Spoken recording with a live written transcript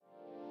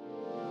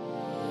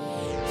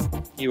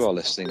You are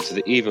listening to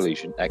the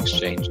Evolution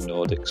Exchange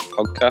Nordics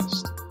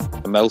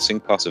podcast, a melting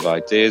pot of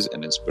ideas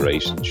and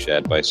inspiration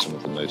shared by some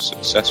of the most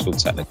successful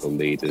technical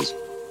leaders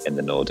in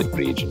the Nordic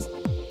region.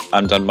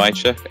 I'm Dan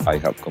Mychek. I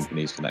help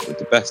companies connect with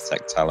the best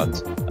tech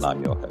talent, and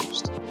I'm your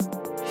host.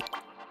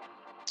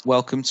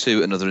 Welcome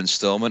to another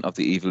instalment of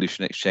the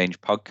Evolution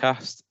Exchange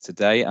podcast.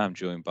 Today, I'm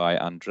joined by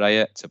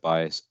Andrea,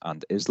 Tobias,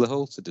 and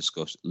Islahul to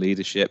discuss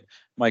leadership,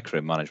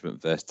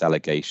 micromanagement versus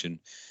delegation.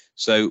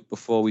 So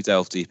before we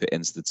delve deeper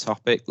into the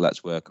topic,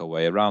 let's work our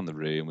way around the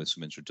room with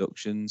some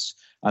introductions.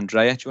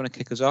 Andrea, do you want to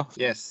kick us off?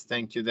 Yes,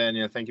 thank you,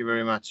 Daniel. Thank you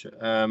very much.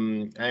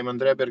 I'm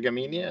Andrea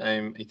Bergamini.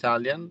 I'm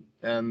Italian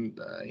and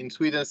in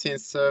Sweden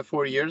since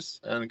 4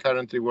 years and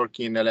currently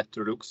working in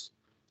Electrolux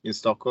in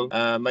Stockholm.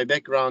 My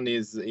background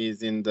is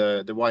in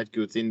the white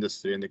goods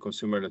industry and the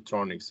consumer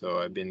electronics. So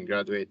I've been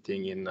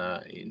graduating in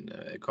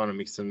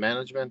economics and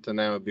management, and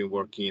now I've been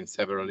working in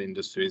several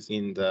industries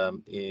in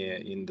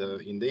the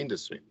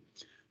industry.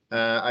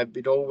 I've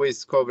been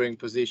always covering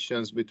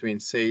positions between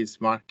sales,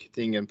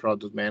 marketing, and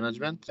product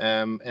management,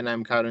 and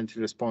I'm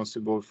currently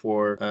responsible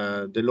for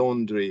the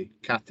laundry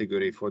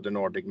category for the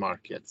Nordic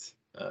markets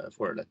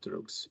for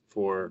Electrolux,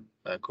 for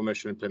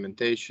commercial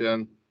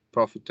implementation,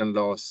 profit and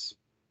loss,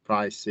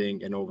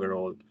 pricing, and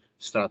overall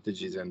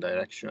strategies and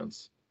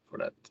directions for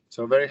that.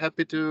 So very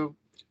happy to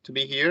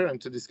be here and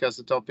to discuss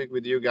the topic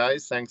with you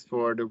guys. Thanks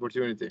for the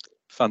opportunity.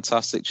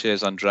 Fantastic.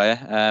 Cheers,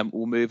 Andrea.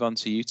 We'll move on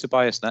to you,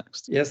 Tobias,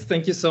 next. Yes,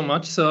 thank you so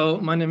much. So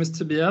my name is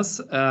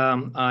Tobias.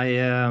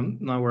 I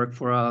now work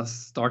for a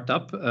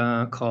startup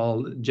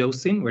called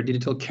Josin. We're a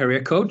digital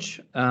career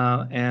coach,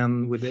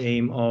 and with the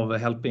aim of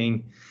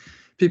helping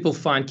people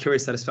find career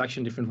satisfaction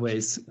in different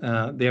ways.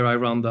 There I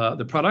run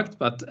the product,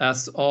 but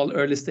as all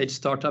early stage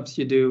startups,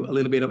 you do a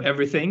little bit of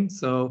everything.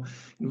 So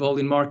involved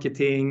in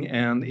marketing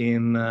and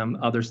in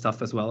other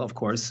stuff as well, of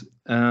course.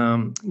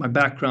 My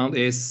background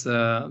is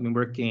I've been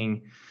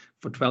working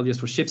for 12 years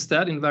for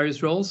Schibsted in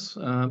various roles,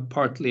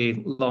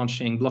 partly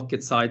launching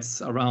Blocket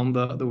sites around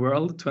the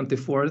world,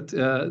 24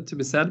 to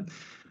be said.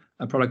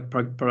 A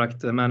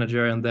product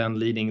manager, and then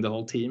leading the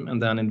whole team, and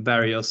then in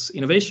various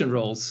innovation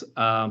roles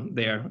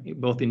there,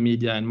 both in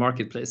media and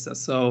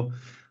marketplaces. So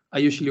I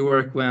usually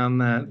work when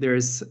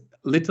there's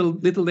little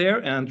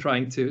there and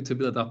trying to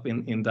build up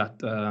in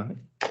that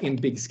in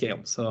big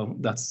scale. So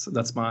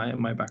that's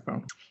my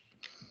background.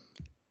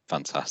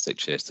 Fantastic.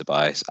 Cheers,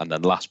 Tobias. And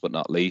then last but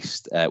not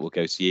least, we'll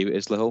go to you,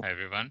 Islahul. Hi,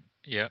 everyone.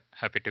 Yeah,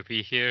 happy to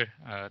be here.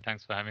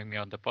 Thanks for having me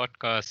on the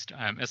podcast.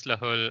 I'm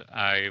Islahul.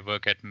 I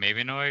work at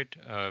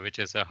Mavinoid, which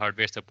is a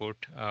hardware support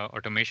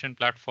automation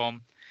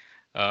platform.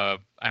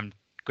 I'm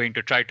going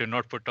to try to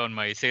not put on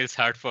my sales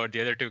hat for the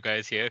other two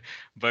guys here,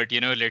 but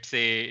let's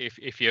say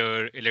if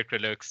your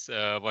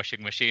Electrolux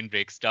washing machine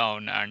breaks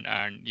down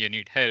and you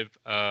need help,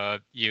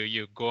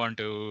 you go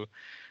onto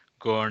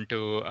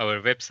our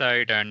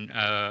website and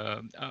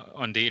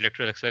on the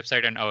Electrolux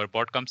website, and our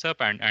bot comes up,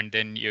 and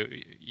then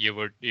you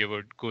would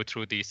go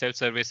through the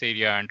self-service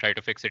area and try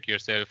to fix it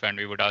yourself, and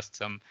we would ask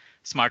some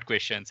smart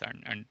questions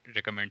and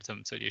recommend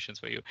some solutions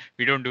for you.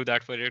 We don't do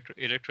that for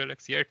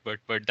Electrolux yet, but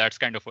that's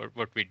kind of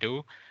what we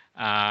do.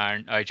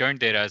 And I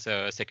joined there as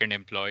a second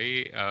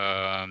employee,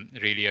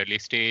 really early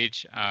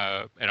stage,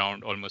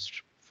 around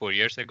almost 4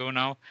 years ago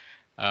now,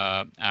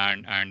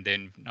 and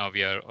then now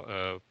we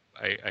are.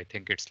 I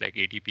think it's like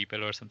 80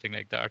 people or something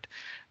like that.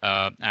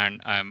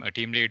 And I'm a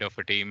team lead of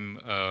a team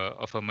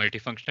of a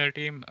multifunctional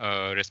team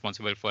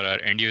responsible for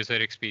our end user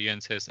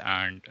experiences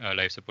and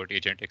life support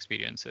agent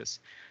experiences.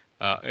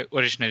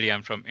 Originally,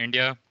 I'm from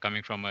India,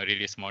 coming from a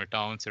really small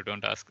town, so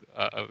don't ask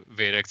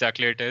where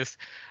exactly it is.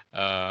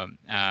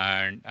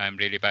 And I'm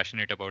really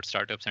passionate about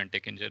startups and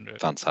tech in general.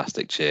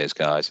 Fantastic. Cheers,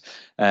 guys.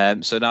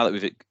 So now that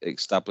we've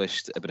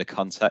established a bit of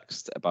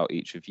context about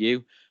each of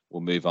you, we'll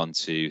move on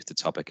to the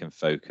topic and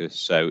focus.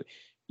 So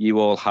you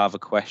all have a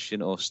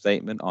question or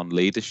statement on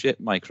leadership,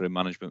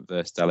 micromanagement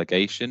versus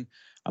delegation.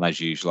 And as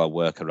usual, I'll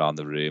work around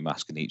the room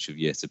asking each of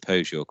you to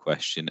pose your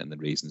question and the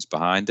reasons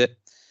behind it.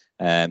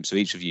 So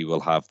each of you will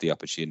have the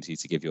opportunity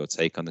to give your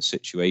take on the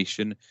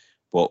situation.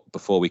 But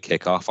before we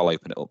kick off, I'll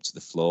open it up to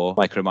the floor.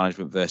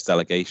 Micromanagement versus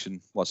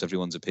delegation. What's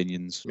everyone's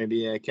opinions?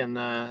 Maybe I can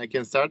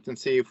start and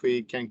see if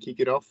we can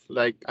kick it off.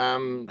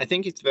 I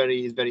think it's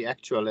very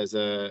actual as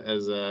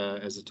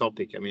a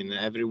topic. I mean,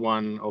 every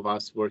one of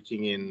us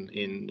working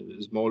in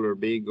small or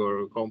big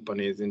or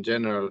companies in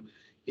general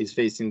is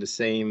facing the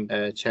same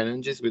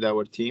challenges with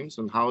our teams.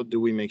 And how do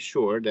we make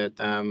sure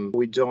that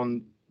we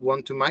don't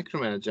want to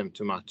micromanage them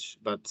too much,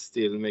 but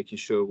still making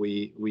sure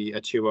we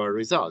achieve our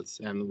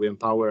results and we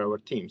empower our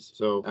teams.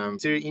 So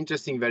it's very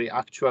interesting, very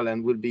actual,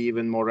 and will be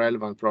even more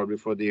relevant probably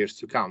for the years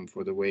to come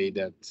for the way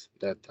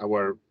that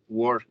our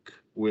work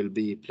will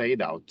be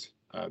played out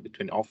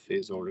between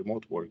office or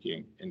remote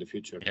working in the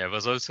future. Yeah, I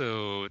was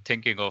also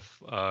thinking of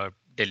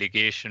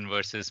delegation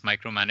versus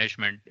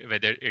micromanagement,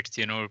 whether it's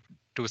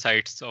two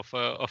sides of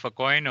a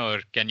coin, or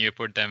can you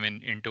put them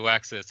in two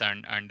axes,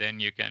 and then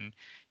you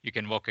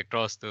can walk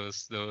across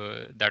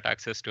that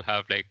access to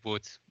have like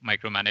both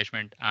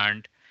micromanagement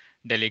and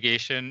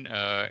delegation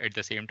at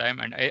the same time.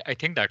 And I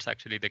think that's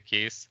actually the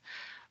case.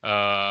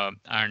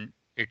 And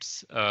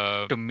it's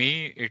to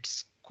me,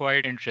 it's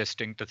quite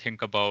interesting to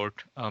think about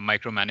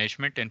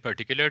micromanagement in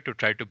particular, to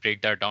try to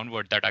break that down,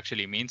 what that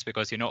actually means,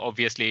 because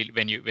obviously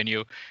when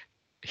you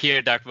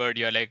hear that word,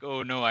 you're like,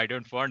 oh no, I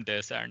don't want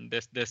this, and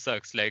this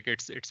sucks, like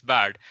it's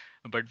bad.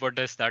 But what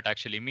does that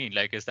actually mean?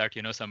 Like, is that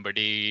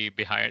somebody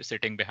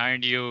sitting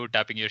behind you,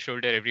 tapping your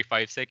shoulder every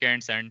 5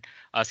 seconds and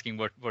asking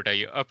what are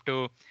you up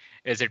to?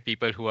 Is it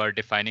people who are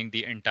defining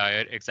the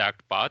entire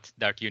exact path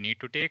that you need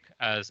to take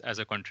as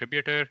a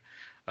contributor?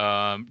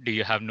 Do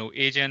you have no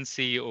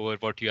agency over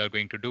what you are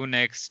going to do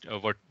next? Or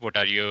what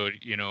are your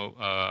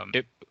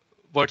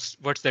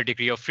what's the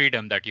degree of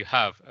freedom that you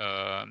have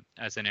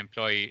as an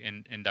employee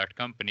in that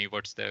company?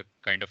 What's the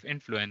kind of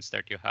influence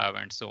that you have,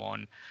 and so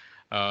on?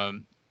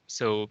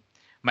 So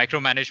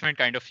micromanagement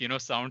kind of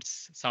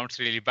sounds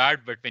really bad,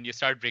 but when you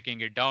start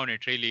breaking it down,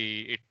 it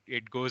really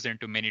it goes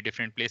into many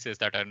different places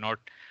that are not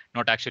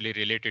actually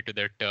related to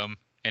the term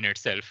in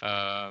itself.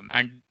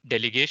 And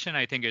delegation,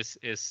 I think,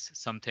 is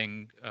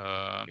something.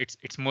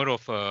 It's more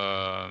of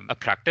a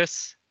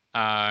practice.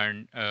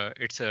 And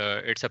it's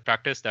a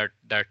practice that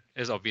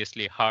is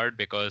obviously hard,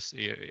 because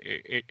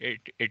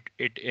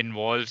it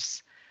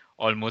involves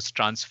almost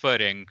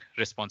transferring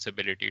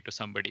responsibility to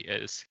somebody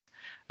else.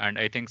 And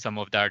I think some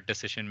of that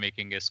decision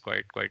making is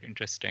quite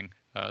interesting.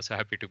 So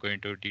happy to go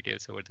into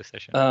details over the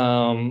session.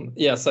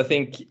 Yes, I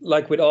think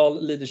like with all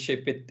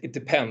leadership, it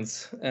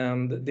depends,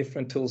 and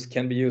different tools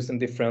can be used in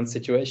different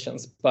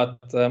situations. But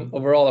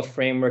overall, a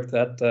framework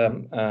that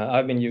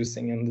I've been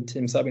using and the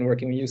teams I've been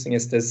working with using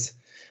is this.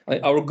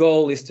 Our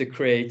goal is to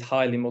create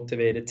highly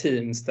motivated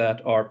teams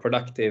that are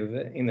productive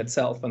in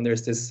itself. And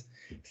there's this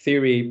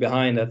theory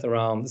behind it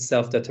around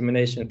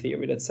self-determination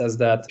theory that says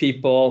that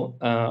people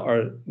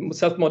are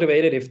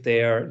self-motivated if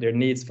their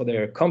needs for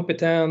their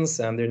competence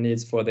and their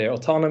needs for their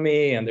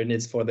autonomy and their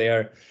needs for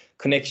their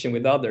connection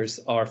with others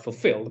are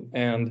fulfilled.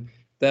 And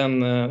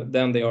then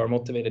they are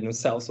motivated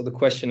themselves. So the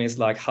question is,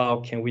 like, how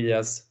can we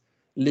as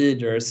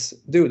leaders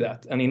do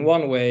that? And in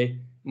one way,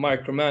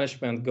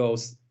 micromanagement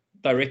goes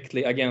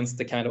directly against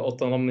the kind of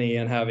autonomy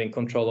and having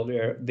control of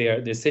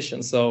their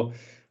decisions. So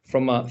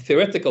from a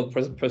theoretical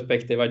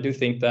perspective, I do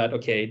think that,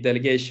 okay,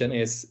 delegation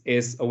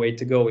is a way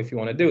to go if you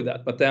want to do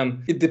that. But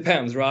then it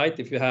depends, right?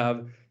 If you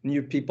have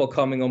new people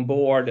coming on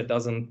board that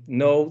doesn't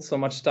know so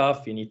much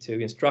stuff, you need to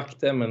instruct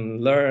them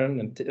and learn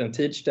and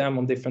teach them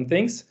on different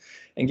things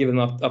and give them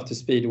up to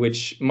speed,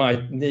 which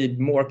might need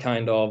more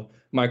kind of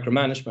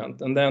micromanagement.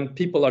 And then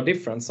people are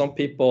different. Some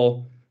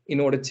people, in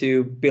order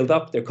to build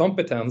up their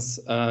competence,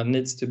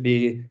 needs to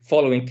be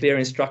following clear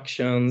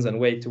instructions and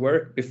way to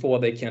work before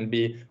they can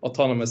be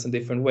autonomous in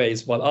different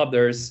ways, while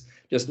others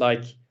just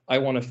like, I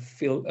want to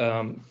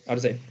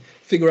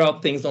figure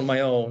out things on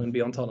my own and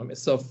be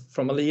autonomous. So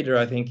from a leader,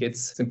 I think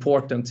it's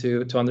important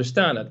to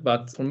understand it.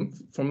 But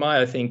from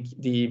my, I think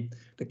the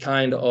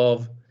kind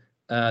of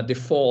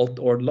default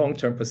or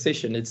long-term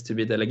position needs to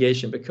be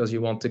delegation, because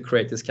you want to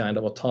create this kind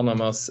of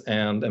autonomous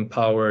and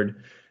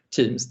empowered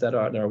teams that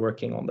are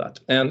working on that.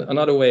 And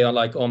another way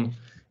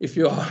if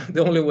you are,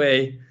 the only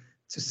way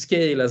to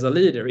scale as a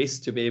leader is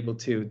to be able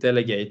to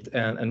delegate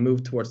and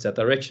move towards that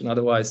direction.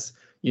 Otherwise,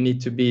 you need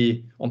to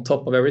be on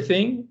top of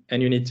everything,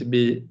 and you need to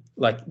be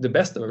like the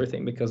best of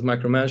everything, because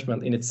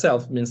micromanagement in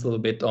itself means a little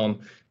bit on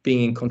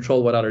being in control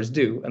of what others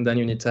do, and then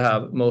you need to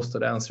have most of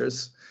the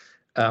answers.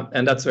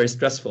 And that's very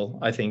stressful,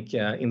 I think,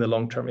 in the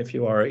long term, if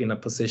you are in a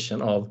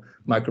position of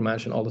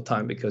micromanagement all the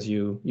time, because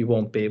you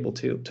won't be able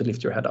to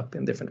lift your head up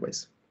in different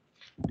ways.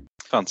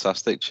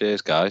 Fantastic.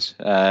 Cheers, guys.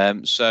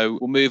 So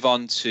we'll move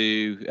on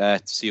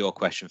to see your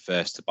question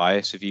first,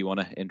 Tobias, if you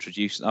want to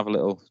introduce and have a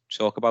little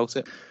talk about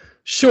it.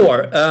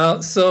 Sure.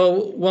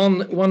 So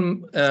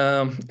one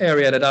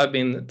area that I've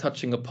been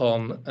touching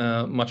upon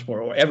much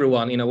more, or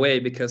everyone in a way,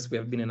 because we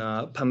have been in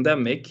a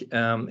pandemic,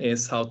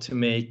 is how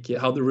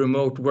the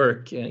remote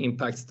work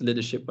impacts the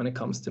leadership when it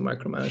comes to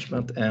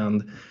micromanagement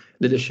and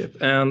leadership.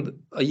 And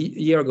a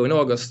year ago in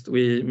August,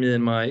 me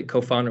and my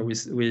co-founder, we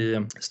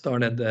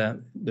started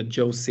the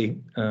Josie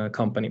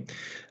company.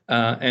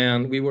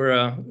 And we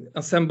were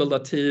assembled a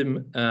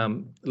team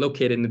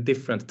located in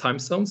different time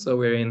zones. So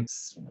we're in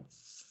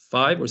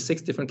 5 or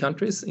 6 different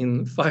countries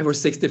in 5 or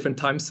 6 different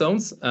time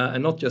zones,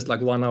 and not just like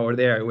 1 hour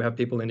there. We have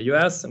people in the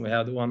US and we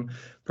have one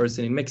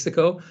person in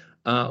Mexico,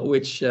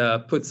 which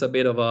puts a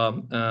bit of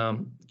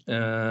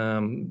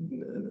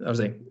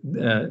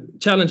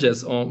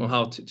challenges on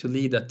how to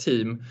lead a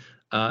team,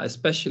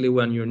 especially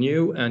when you're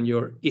new and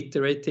you're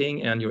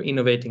iterating and you're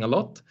innovating a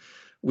lot.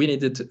 We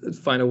needed to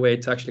find a way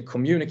to actually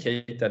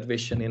communicate that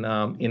vision in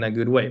a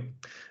good way.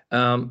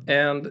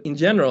 And in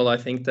general, I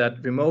think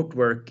that remote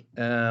work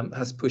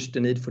has pushed the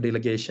need for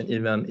delegation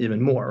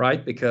even more,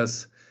 right?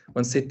 Because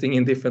when sitting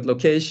in different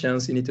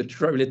locations, you need to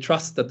really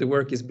trust that the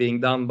work is being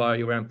done by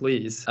your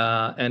employees,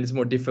 and it's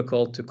more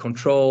difficult to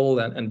control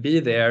and be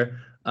there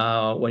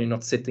when you're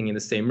not sitting in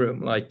the same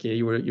room. Like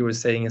you were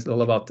saying, it's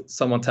all about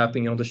someone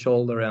tapping you on the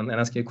shoulder and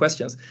asking you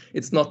questions.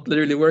 It's not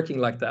literally working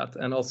like that.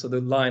 And also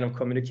the line of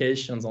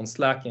communications on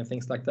Slack and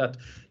things like that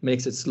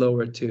makes it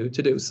slower to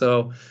do.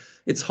 So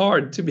it's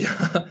hard to be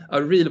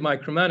a real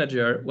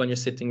micromanager when you're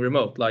sitting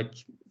remote, like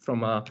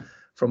from a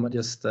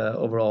just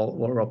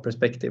overall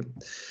perspective.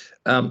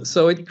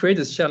 So it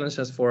creates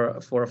challenges for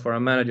a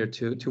manager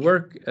to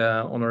work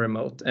on a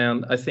remote.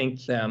 And I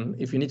think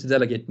if you need to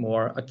delegate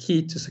more, a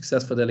key to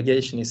successful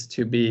delegation is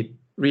to be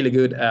really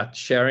good at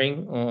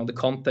sharing the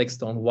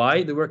context on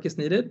why the work is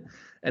needed,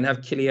 and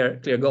have clear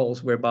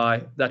goals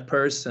whereby that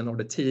person or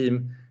the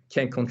team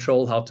can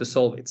control how to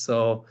solve it.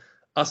 So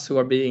us who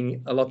are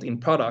being a lot in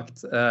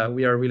product,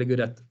 we are really good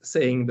at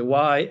saying the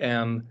why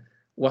and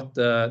what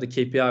the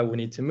KPI we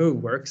need to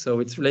move work. So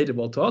it's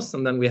relatable to us.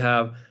 And then we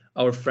have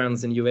our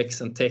friends in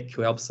UX and tech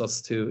who helps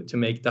us to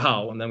make the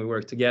how, and then we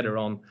work together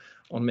on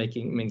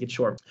making it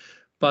sure.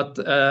 But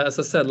as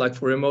I said, like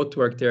for remote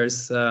work,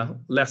 there's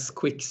less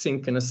quick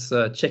synchronous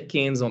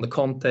check-ins on the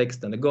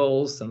context and the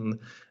goals, and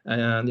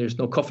there's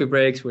no coffee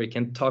breaks where you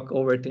can talk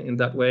over it in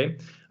that way.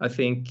 I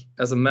think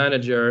as a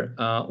manager,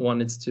 one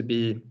needs to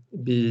do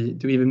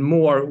even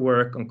more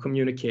work on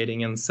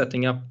communicating and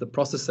setting up the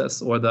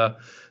processes or the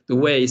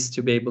ways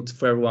to be able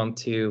for everyone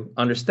to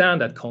understand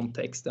that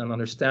context and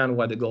understand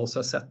why the goals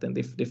are set in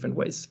different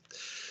ways.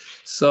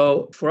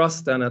 So for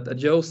us then at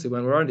Josie,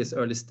 when we're in this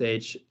early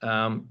stage,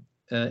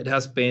 it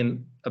has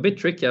been a bit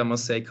tricky, I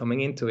must say,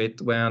 coming into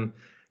it when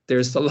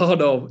there's a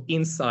lot of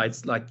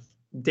insights like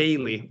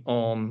daily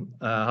on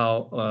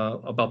how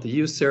about the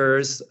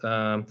users,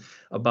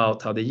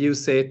 about how they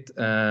use it,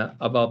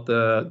 about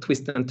the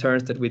twists and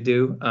turns that we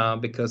do,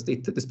 because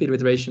the speed of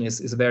iteration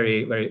is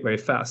very, very, very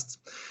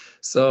fast.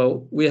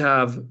 So we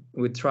have,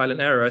 with trial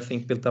and error, I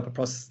think, built up a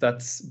process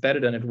that's better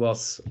than it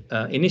was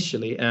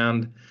initially.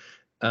 And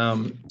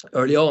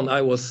early on,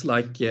 I was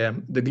like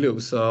the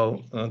glue.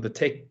 So the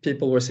tech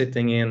people were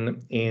sitting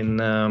in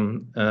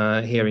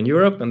here in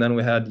Europe, and then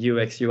we had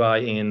UX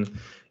UI in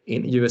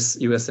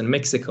US and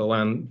Mexico.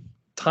 And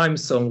time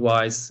zone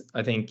wise,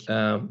 I think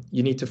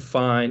you need to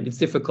find, it's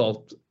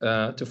difficult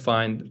to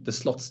find the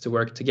slots to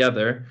work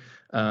together,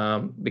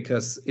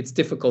 because it's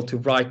difficult to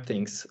write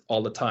things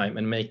all the time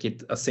and make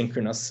it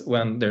asynchronous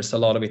when there's a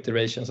lot of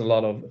iterations, a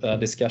lot of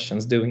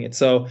discussions doing it.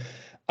 So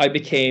I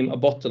became a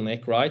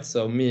bottleneck, right?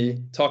 So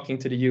me talking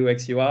to the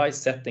UX UI,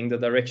 setting the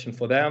direction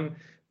for them,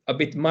 a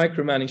bit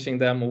micromanaging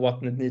them on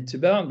what need to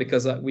be done,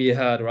 because I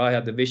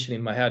had the vision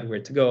in my head where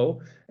to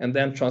go, and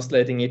then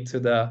translating it to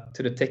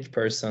the tech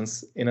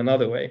persons in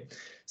another way.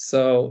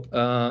 So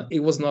it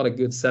was not a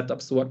good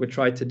setup. So what we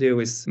tried to do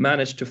is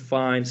manage to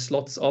find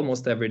slots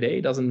almost every day.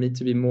 It doesn't need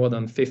to be more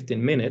than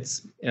 15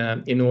 minutes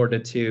in order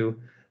to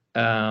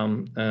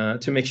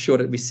make sure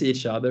that we see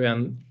each other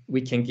and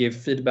we can give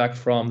feedback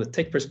from the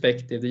tech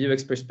perspective, the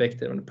UX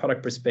perspective, and the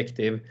product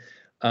perspective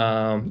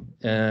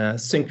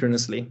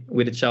synchronously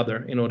with each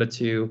other in order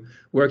to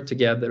work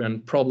together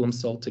and problem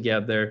solve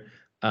together,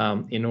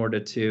 in order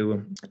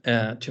to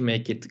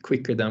make it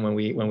quicker than when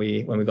we're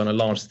going to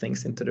launch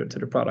things into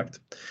the product.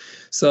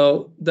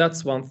 So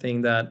that's one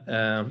thing that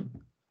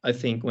I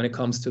think when it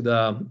comes to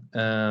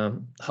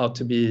the how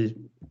to be.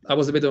 I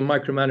was a bit of a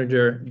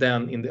micromanager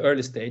then in the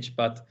early stage,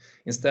 but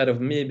instead of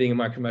me being a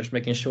micromanager,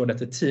 making sure that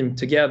the team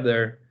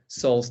together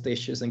solves the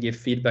issues and give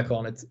feedback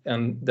on it,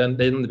 and then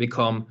they don't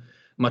become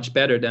much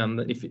better than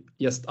if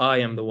just I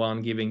am the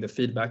one giving the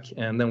feedback,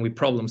 and then we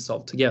problem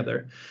solve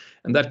together.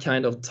 And that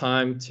kind of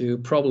time to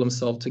problem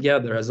solve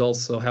together has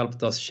also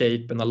helped us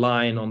shape and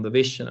align on the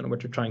vision and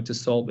what we're trying to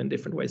solve in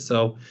different ways.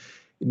 So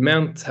it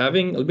meant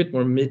having a bit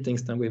more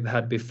meetings than we've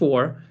had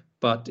before,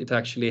 but it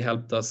actually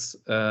helped us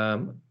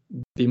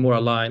be more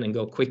aligned and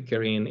go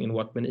quicker in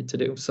what we need to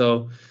do.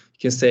 So you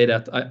can say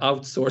that I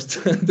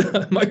outsourced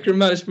the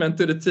micromanagement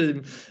to the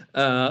team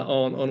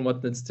on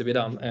what needs to be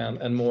done,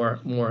 and more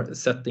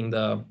setting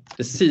the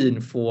scene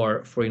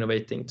for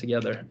innovating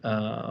together,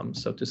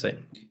 so to say.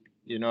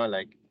 You know,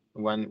 like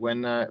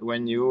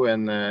when you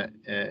and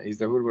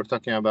Isdahul were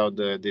talking about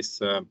this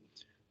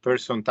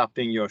person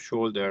tapping your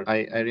shoulder,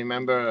 I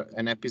remember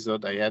an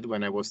episode I had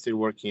when I was still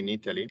working in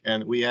Italy,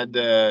 and we had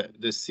the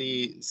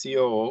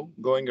COO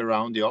going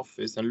around the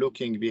office and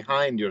looking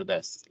behind your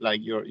desk,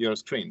 like your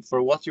screens,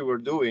 for what you were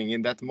doing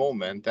in that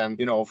moment. And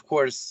you know, of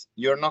course,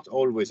 you're not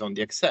always on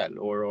the Excel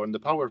or on the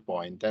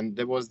PowerPoint, and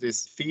there was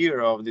this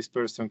fear of this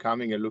person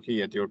coming and looking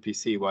at your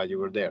PC while you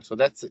were there. So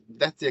that's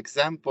the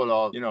example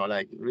of, you know,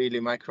 like really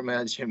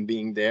micromanaging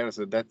being there.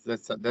 So that's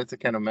the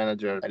kind of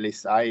manager, at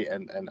least I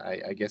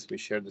guess we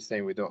share the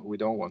same. We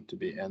don't want to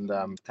be. And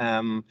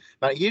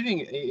but hearing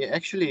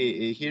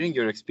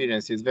your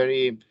experience is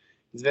very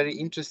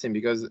interesting,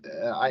 because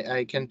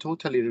I can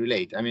totally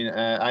relate. I mean,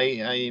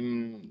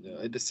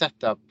 the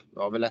setup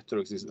of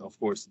Electrolux is of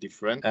course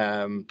different,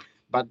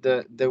 but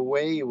the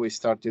way we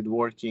started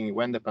working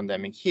when the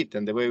pandemic hit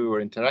and the way we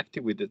were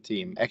interacting with the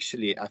team,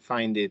 actually I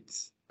find it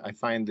I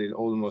find it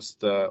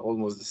almost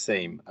the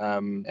same.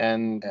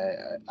 In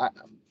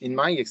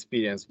my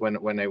experience,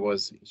 when I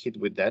was hit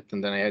with that,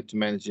 and then I had to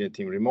manage a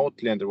team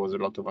remotely, and there was a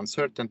lot of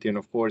uncertainty, and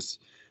of course,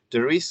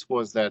 the risk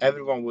was that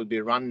everyone would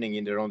be running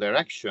in their own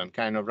direction,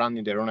 kind of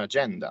running their own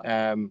agenda.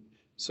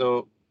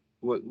 So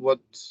what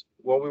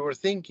we were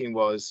thinking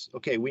was,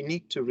 okay, we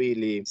need to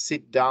really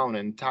sit down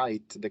and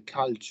tight the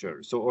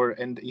culture.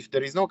 And if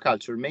there is no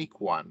culture, make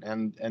one,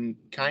 and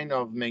kind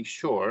of make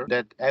sure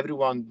that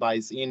everyone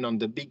buys in on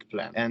the big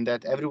plan and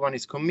that everyone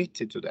is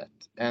committed to that.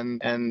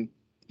 And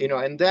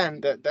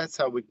then that's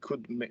how we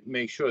could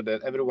make sure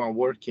that everyone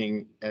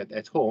working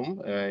at home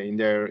in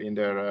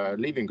their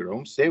living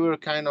rooms, they were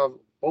kind of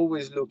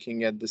always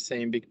looking at the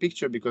same big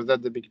picture, because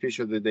that's the big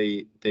picture that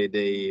they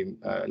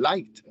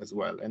liked as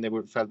well, and they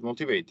felt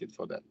motivated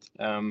for that.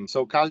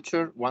 So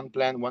culture, one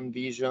plan, one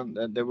vision,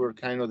 they were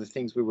kind of the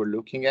things we were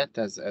looking at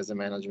as a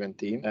management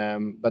team.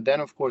 But then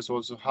of course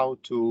also how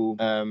to,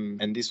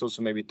 and this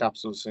also maybe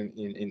taps also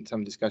in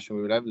some discussion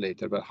we will have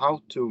later, but how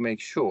to make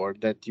sure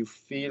that you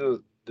feel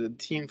the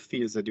team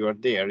feels that you are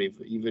there,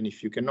 even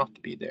if you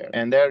cannot be there.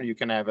 And there you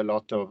can have a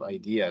lot of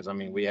ideas. I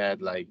mean, we had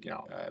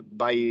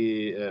by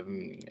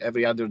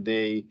every other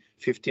day,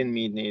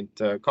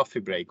 15-minute coffee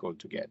break all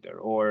together,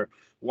 or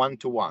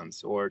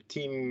one-to-ones, or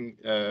team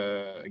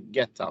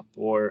get up,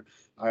 or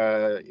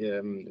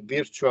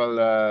virtual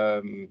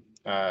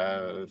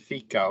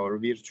fika, or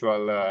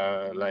virtual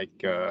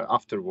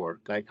after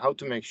work. Like how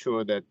to make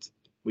sure that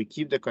we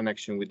keep the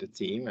connection with the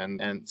team,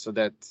 and so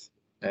that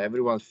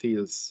everyone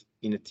feels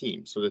in a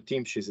team. So the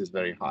team shift is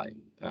very high.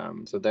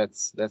 So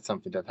that's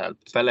something that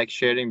helped. I felt like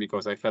sharing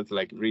because I felt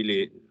like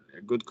really a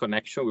good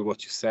connection with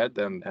what you said,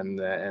 and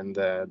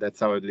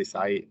that's how at least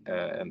I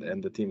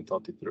and the team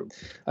thought it through.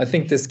 I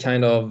think this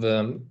kind of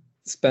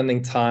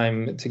spending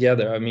time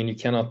together, I mean, you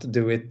cannot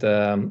do it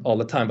all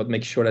the time, but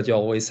make sure that you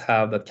always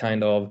have that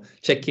kind of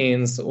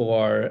check-ins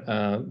or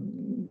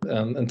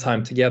and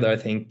time together, I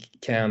think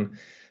can,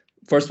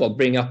 first of all,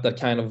 bring up that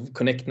kind of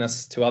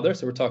connectedness to others.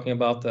 So we're talking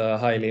about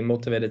highly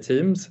motivated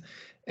teams.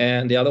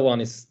 And the other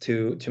one is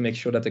to make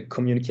sure that the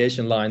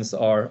communication lines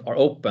are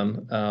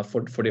open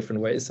for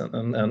different ways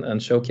and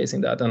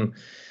showcasing that. And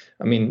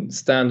I mean,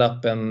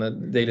 stand-up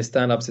and daily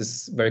stand-ups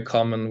is very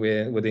common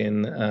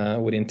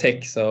within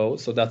tech. So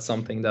that's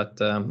something that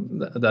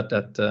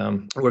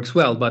works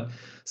well. But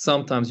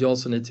sometimes you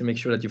also need to make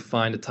sure that you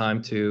find the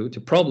time to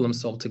problem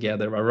solve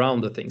together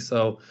around the thing.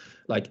 So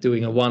like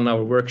doing a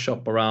 1-hour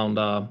workshop around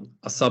a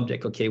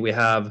subject. Okay, we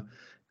have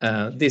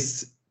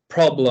this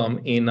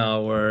problem in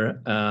our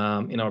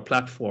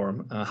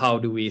platform. How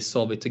do we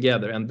solve it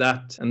together? And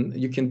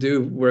you can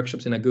do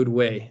workshops in a good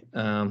way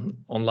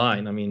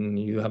online. I mean,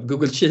 you have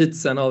Google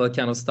Sheets and all that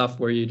kind of stuff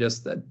where you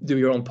just do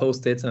your own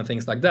post-its and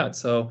things like that.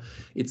 So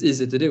it's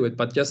easy to do it,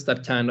 but just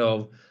that kind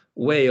of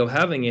way of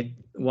having it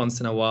once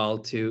in a while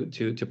to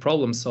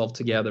problem solve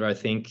together, I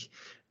think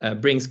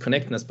brings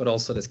connectedness, but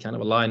also this kind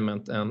of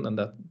alignment and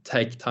that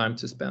take time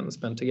to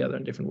spend together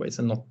in different ways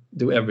and not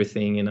do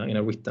everything in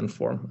a written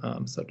form,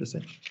 so to say.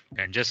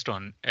 And just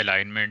on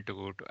alignment,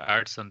 to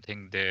add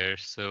something there,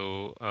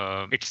 so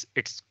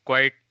it's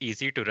quite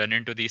easy to run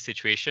into these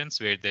situations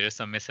where there is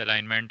some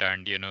misalignment,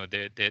 and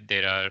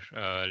there are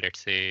let's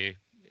say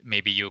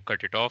maybe you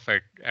cut it off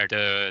at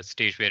a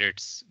stage where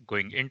it's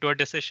going into a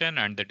decision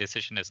and the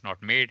decision is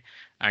not made,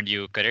 and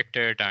you correct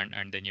it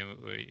and then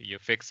you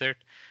fix it.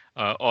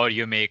 Or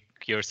you make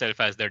yourself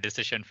as the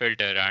decision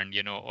filter, and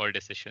all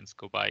decisions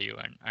go by you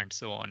and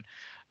so on.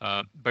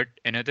 But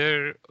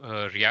another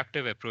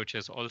reactive approach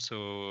is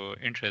also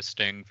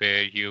interesting,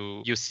 where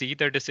you see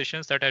the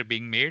decisions that are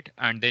being made,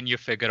 and then you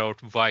figure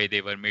out why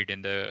they were made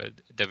in the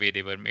way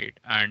they were made.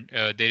 And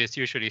there is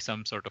usually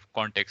some sort of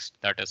context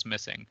that is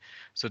missing.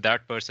 So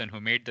that person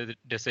who made the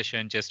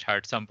decision just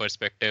had some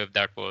perspective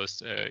that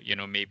was,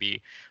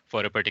 maybe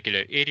for a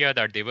particular area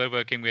that they were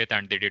working with,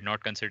 and they did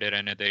not consider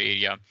another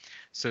area.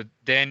 So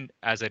then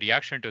as a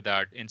reaction to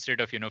that, instead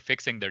of,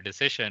 fixing the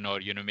decision or,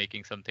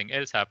 making something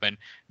else happen,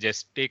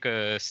 just take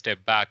a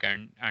step back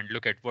and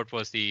look at what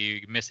was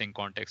the missing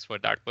context for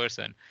that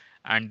person,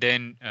 and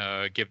then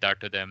give that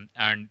to them.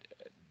 And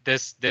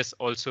this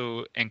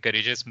also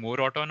encourages more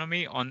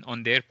autonomy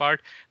on their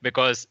part,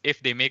 because if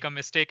they make a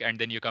mistake and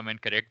then you come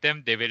and correct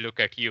them, they will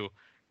look at you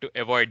to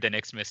avoid the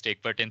next mistake.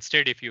 But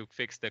instead, if you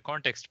fix the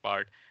context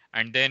part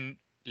and then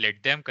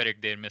let them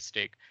correct their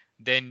mistake,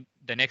 then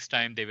the next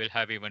time they will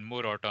have even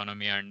more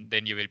autonomy, and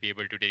then you will be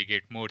able to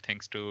delegate more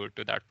things to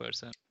that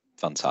person.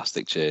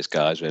 Fantastic. Cheers,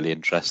 guys. Really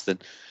interesting.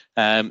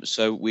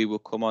 So we will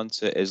come on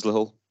to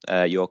Islahul,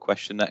 your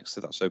question next,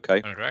 if that's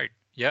okay. All right.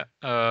 Yeah.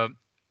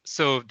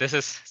 So this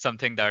is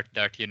something that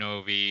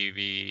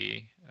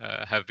we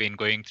have been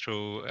going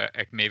through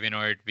at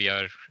Mavinoid. We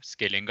are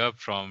scaling up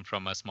from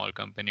a small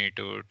company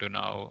to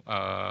now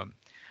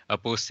a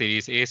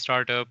post-Series A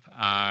startup,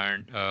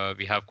 and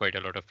we have quite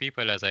a lot of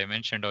people, as I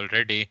mentioned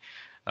already.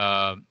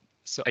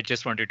 So I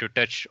just wanted to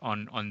touch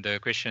on the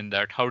question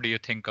that how do you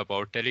think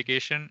about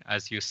delegation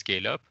as you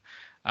scale up?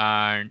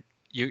 And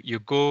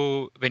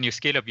when you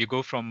scale up, you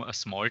go from a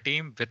small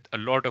team with a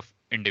lot of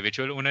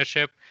individual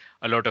ownership,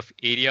 a lot of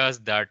areas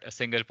that a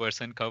single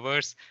person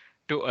covers,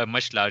 to a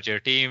much larger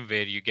team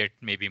where you get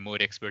maybe more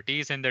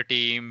expertise in the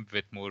team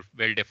with more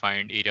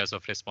well-defined areas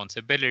of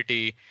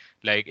responsibility.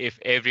 Like if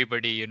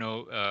everybody,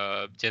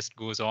 just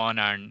goes on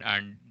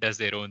and does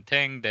their own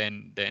thing,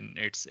 then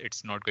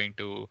it's not going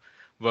to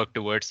work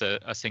towards a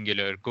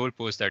singular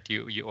goalpost that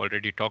you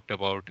already talked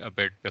about a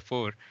bit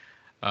before.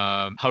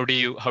 How do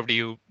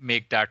you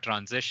make that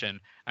transition,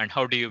 and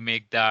how do you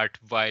make that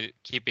while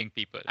keeping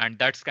people? And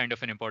that's kind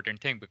of an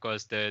important thing,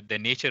 because the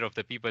nature of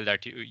the people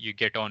that you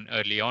get on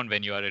early on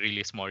when you are a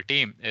really small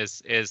team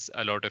is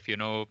a lot of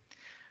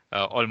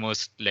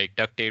almost like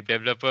duct tape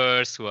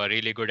developers who are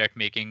really good at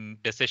making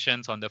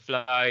decisions on the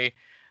fly.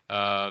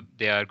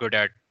 They are good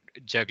at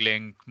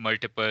juggling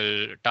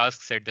multiple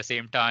tasks at the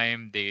same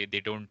time. They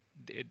don't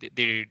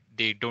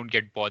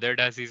get bothered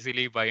as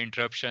easily by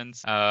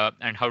interruptions.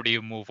 And how do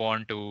you move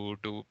on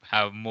to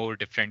have more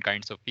different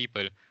kinds of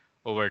people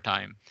over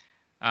time?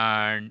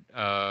 And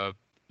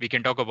we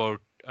can talk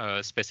about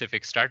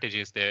specific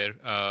strategies there.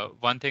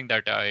 One thing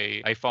that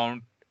I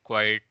found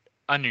quite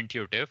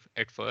unintuitive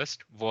at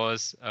first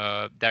was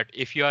that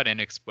if you are an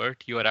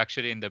expert, you are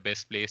actually in the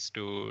best place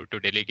to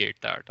delegate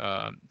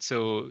that.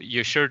 So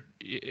you should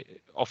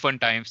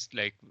oftentimes,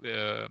 like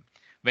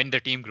when the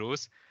team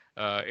grows,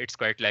 it's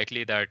quite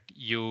likely that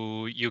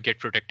you get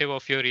protective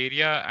of your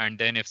area, and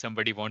then if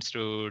somebody wants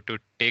to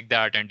take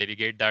that and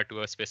delegate that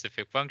to a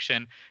specific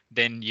function,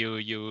 then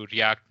you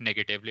react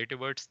negatively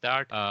towards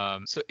that.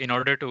 So in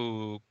order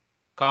to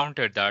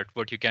counter that,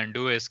 what you can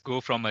do is go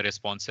from a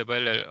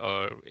responsible,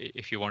 or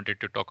if you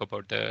wanted to talk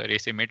about the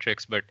RACI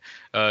matrix, but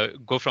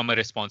go from a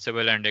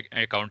responsible and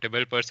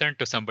accountable person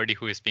to somebody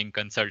who is being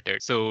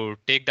consulted. So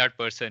take that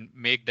person,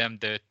 make them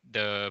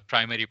the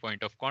primary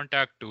point of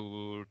contact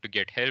to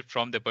get help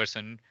from the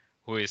person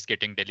who is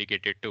getting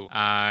delegated to.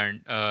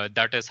 And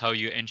that is how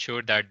you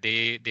ensure that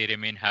they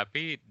remain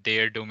happy,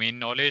 their domain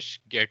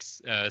knowledge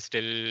gets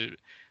still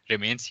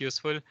remains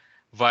useful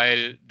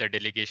while the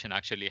delegation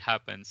actually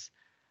happens.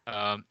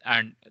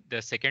 And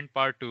the second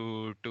part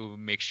to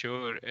make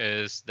sure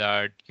is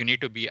that you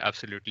need to be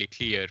absolutely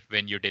clear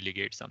when you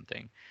delegate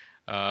something.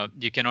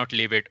 You cannot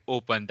leave it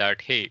open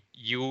that, hey,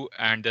 you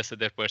and this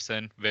other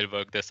person will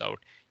work this out.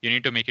 You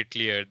need to make it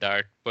clear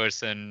that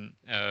person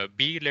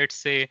B, let's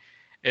say,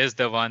 is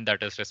the one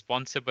that is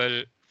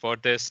responsible for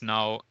this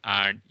now,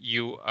 and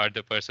you are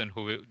the person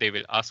who they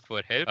will ask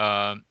for help.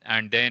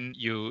 And then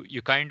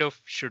you kind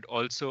of should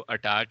also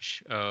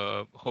attach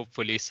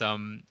hopefully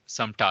some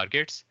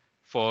targets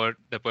for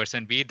the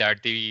person B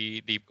that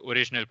the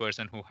original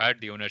person who had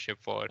the ownership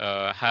for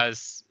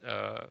has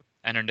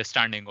an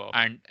understanding of.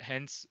 And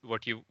hence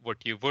what you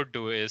would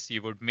do is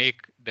you would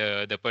make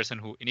the person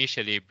who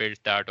initially built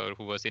that, or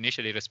who was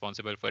initially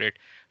responsible for it,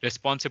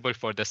 responsible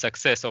for the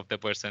success of the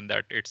person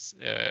that it's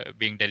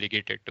being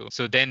delegated to.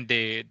 So then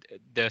the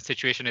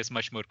situation is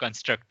much more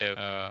constructive.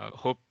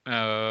 Hope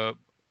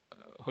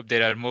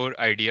there are more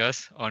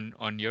ideas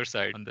on your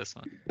side on this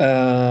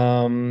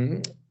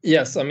one.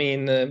 Yes, I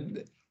mean,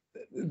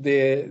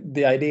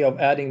 the idea of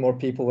adding more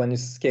people when you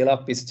scale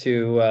up is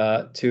to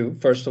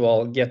first of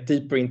all get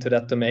deeper into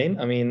that domain.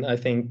 I mean, I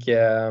think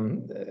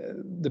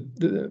the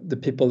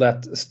people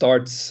that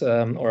starts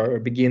or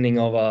beginning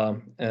of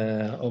a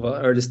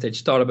early stage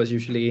startup is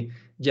usually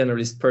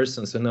generalist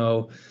persons who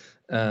know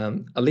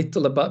a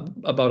little about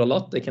a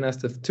lot. They can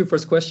ask the two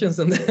first questions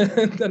and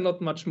then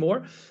not much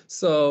more.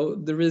 So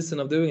the reason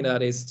of doing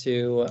that is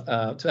to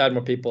add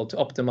more people, to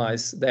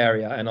optimize the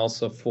area, and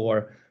also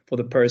for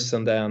the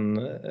person then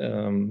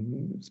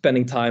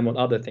spending time on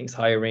other things,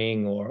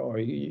 hiring, or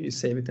you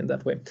save it in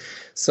that way.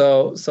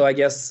 So I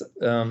guess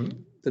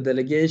the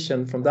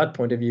delegation from that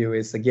point of view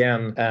is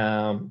again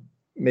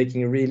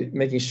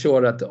making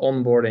sure that the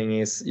onboarding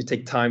is, you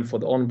take time for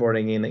the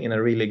onboarding in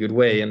a really good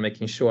way, and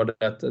making sure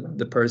that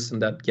the person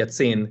that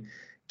gets in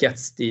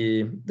gets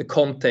the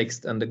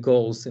context and the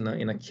goals in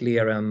a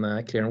clear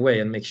way,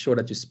 and make sure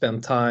that you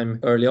spend time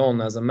early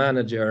on as a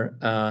manager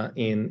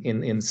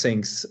in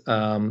things,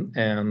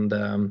 and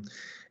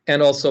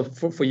also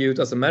for you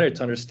as a manager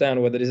to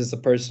understand whether this is a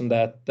person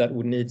that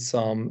would need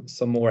some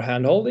more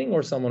hand-holding,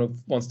 or someone who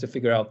wants to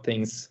figure out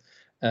things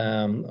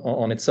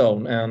on its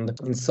own. And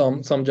in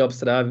some jobs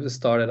that I've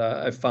started,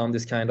 I found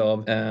this kind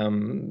of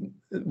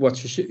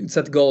what you should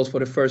set goals for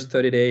the first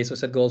 30 days, or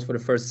set goals for the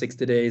first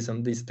 60 days,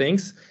 and these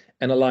things,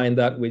 and align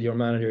that with your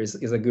manager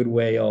is a good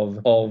way of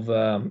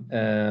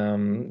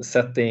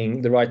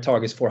setting the right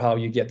targets for how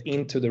you get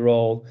into the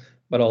role,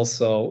 but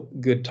also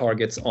good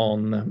targets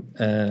on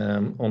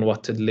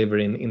what to deliver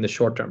in the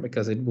short term,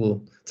 because it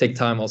will take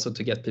time also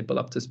to get people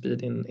up to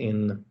speed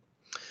in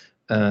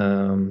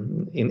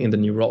the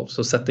new role.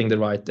 So setting the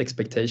right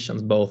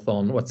expectations, both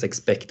on what's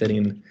expected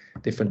in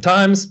different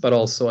times, but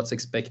also what's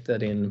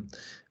expected in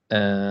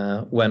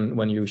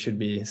when you should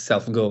be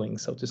self-going,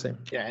 so to say.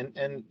 Yeah,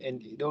 and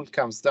it all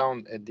comes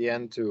down at the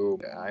end to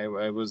I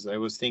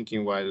was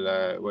thinking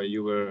while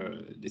you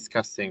were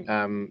discussing.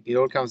 It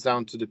all comes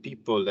down to the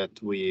people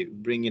that we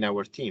bring in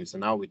our teams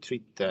and how we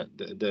treat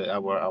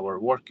our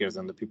workers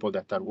and the people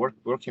that are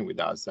working with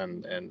us,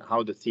 and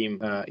how the team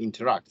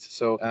interacts.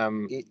 So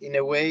in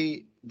a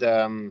way,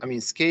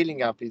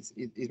 scaling up is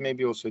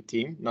maybe also a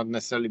team, not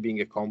necessarily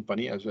being a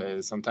company.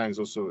 As sometimes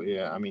also, we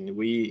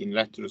in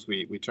Lecturus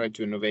we try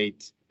to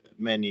innovate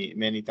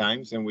many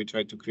times, and we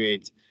try to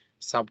create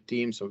sub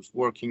teams or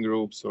working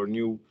groups or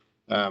new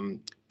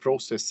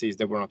processes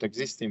that were not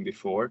existing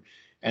before.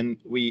 And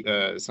we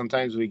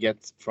sometimes we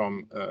get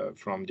from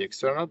the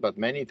external, but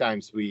many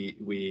times we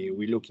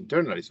look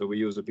internally. So we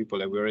use the people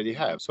that we already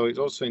have. So it's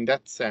also in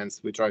that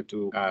sense we try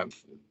to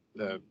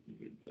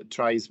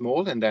try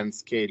small and then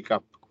scale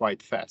up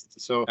quite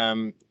fast. So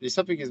this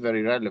topic is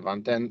very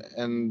relevant,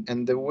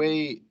 and the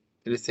way,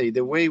 let's say,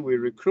 the way we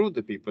recruit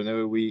the people,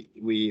 the way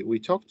we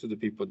talk to the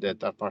people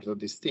that are part of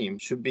this team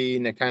should be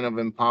in a kind of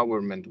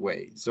empowerment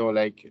way. So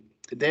like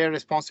they're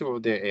responsible for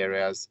their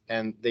areas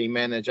and they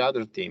manage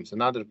other teams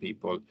and other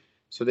people.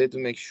 So they have to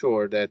make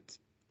sure that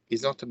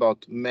it's not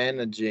about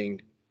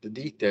managing the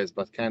details,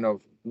 but kind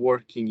of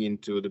working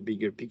into the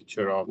bigger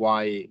picture of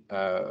why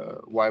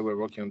we're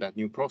working on that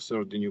new process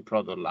or the new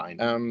product line.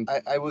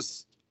 I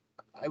was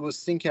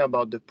thinking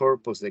about the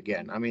purpose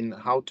again. I mean,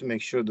 how to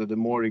make sure that the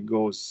more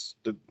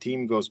the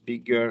team goes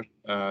bigger,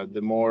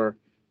 the more,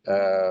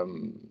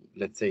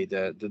 let's say,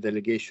 the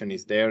delegation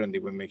is there, and they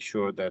will make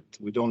sure that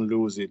we don't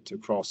lose it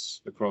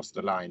across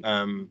the line.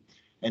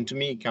 And to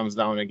me, it comes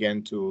down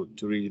again to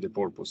really the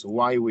purpose. So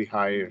why we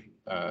hire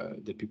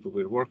the people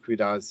who work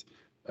with us,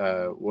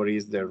 what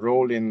is their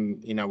role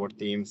in our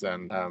teams,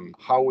 and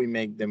how we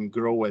make them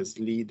grow as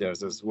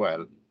leaders as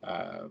well,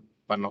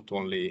 but not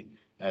only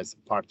as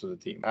part of the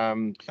team.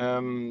 And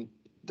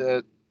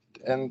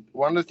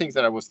one of the things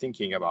that I was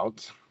thinking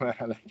about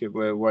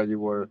while you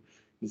were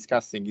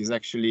discussing is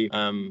actually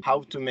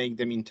how to make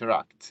them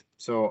interact.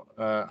 So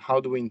how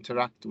do we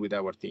interact with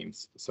our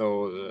teams?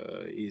 So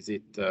is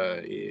it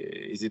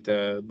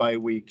a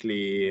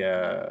bi-weekly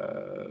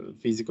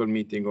physical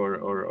meeting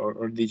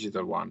or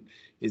digital one?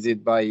 Is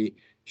it by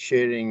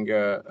sharing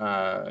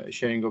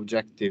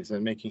objectives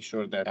and making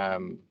sure that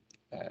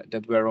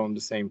that we're on the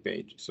same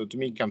page? So to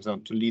me, it comes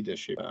down to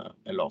leadership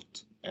a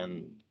lot,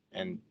 and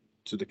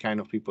to the kind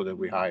of people that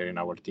we hire in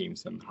our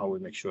teams, and how we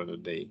make sure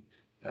that they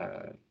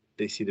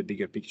see the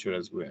bigger picture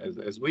as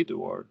we do.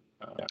 Or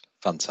yeah.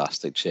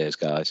 Fantastic. Cheers,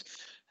 guys.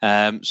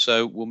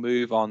 So we'll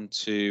move on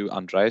to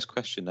Andrea's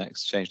question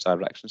next. Change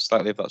direction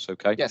slightly, if that's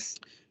okay. Yes.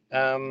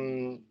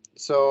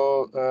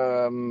 So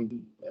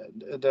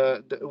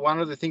one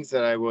of the things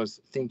that I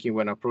was thinking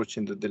when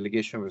approaching the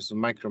delegation versus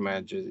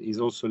micromanagers is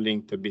also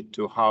linked a bit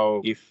to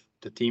how, if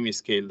the team is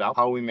scaled up,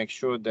 how we make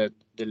sure that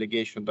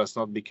delegation does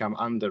not become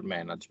under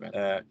management.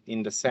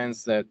 In the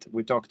sense that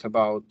we talked a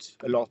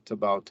lot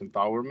about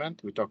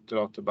empowerment. We talked a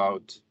lot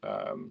about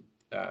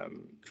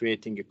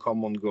creating a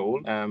common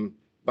goal.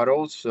 But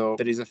also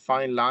there is a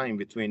fine line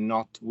between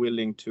not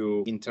willing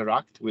to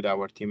interact with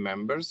our team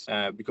members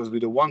because we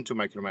don't want to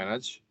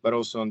micromanage, but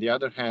also on the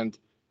other hand,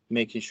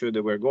 making sure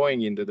that we're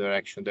going in the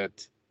direction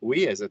that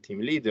we as a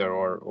team leader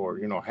or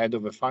head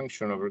of a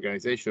function of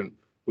organization,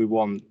 we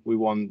want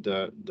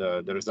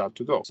the result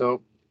to go.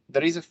 So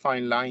there is a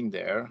fine line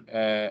there,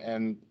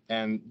 and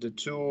the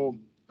two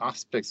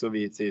aspects of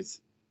it is: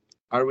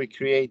 are we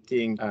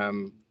creating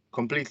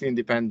completely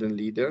independent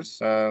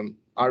leaders?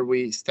 Are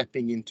we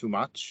stepping in too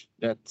much,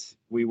 that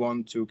we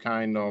want to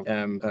kind of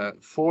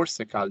force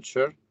a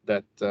culture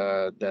that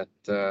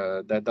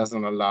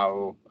doesn't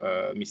allow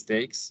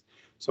mistakes?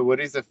 So what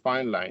is the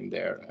fine line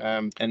there?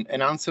 And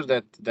an answer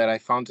that I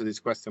found to this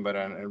question, but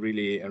I'm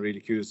really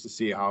curious to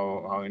see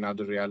how in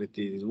other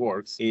realities it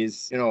works,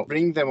 is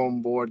bring them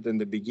on board in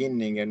the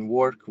beginning and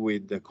work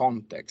with the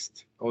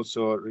context.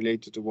 Also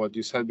related to what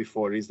you said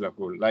before,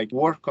 Islahul, like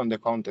work on the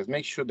context,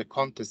 make sure the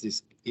context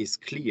is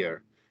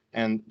clear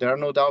and there are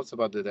no doubts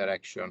about the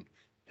direction,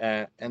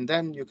 and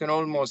then you can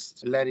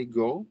almost let it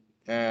go.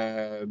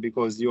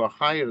 Because you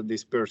hired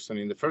this person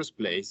in the first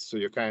place, so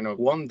you kind of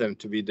want them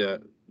to be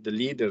the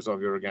leaders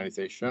of your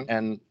organization,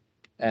 and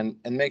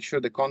make sure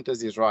the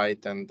context is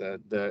right and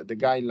the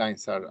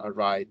guidelines are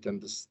right,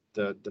 and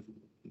the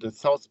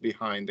thoughts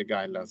behind the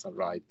guidelines are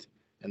right,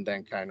 and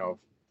then kind of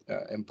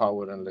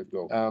empower and let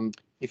go.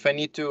 If I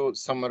need to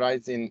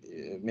summarize in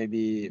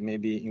maybe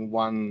in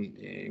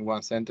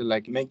one sentence,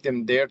 like make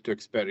them dare to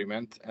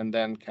experiment and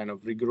then kind of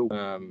regroup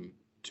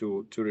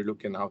to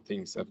relook at how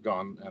things have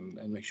gone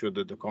and make sure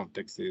that the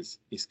context is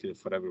clear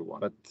for everyone.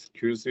 But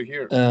curious to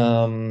hear.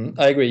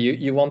 I agree.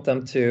 You want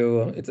them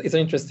to. It's an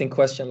interesting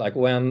question, like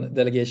when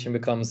delegation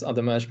becomes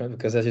under management,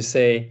 because as you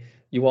say,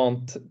 you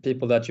want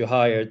people that you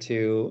hire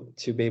to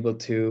be able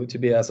to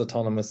be as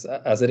autonomous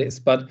as it is.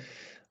 But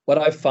what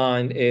I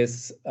find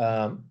is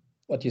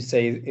what you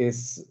say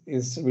is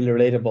really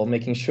relatable,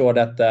 making sure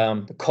that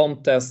the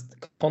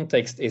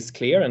context is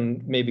clear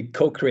and maybe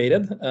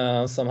co-created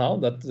somehow,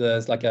 that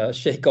there's like a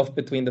shake-off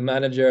between the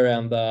manager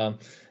and the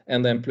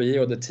employee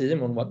or the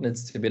team on what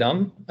needs to be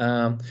done.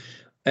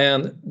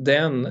 And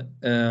then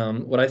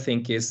what I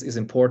think is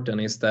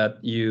important is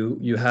that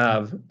you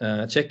have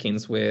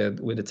check-ins with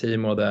the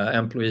team or the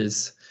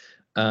employees,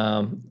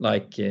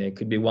 like it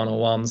could be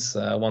one-on-ones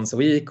once a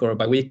week or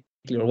bi-weekly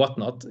or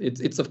whatnot.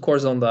 It's of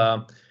course on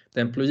the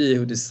employee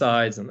who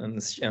decides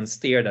and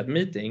steer that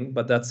meeting,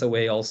 but that's a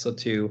way also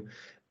to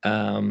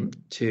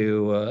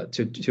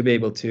be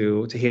able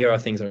to hear how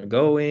things are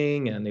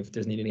going and if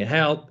there's needing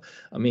help.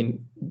 I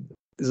mean,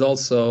 it's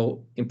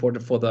also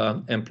important for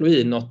the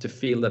employee not to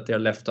feel that they're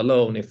left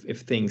alone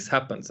if things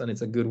happens, and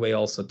it's a good way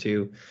also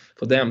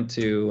for them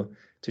to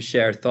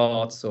share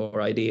thoughts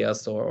or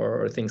ideas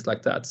or things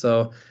like that.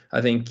 So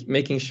I think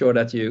making sure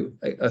that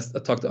I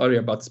talked earlier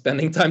about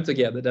spending time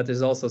together, that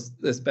is also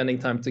spending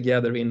time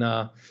together in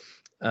a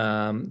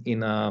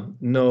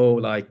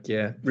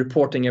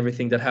reporting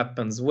everything that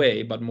happens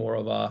way, but more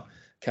of a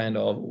kind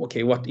of,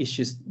 okay, what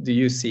issues do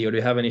you see, or do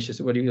you have any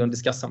issues? Where you can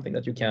discuss something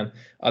that you can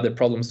either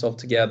problem solve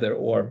together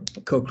or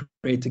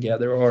co-create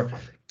together or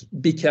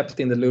be kept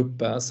in the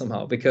loop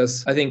somehow.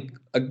 Because I think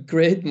a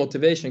great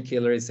motivation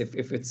killer is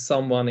if it's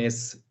someone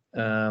is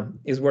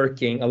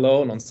working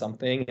alone on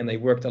something and they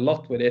worked a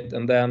lot with it,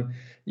 and then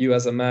you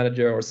as a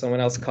manager or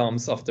someone else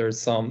comes after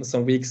some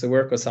weeks of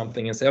work or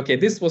something and say, okay,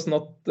 this was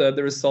not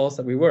the results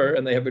that we were,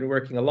 and they have been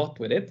working a lot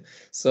with it.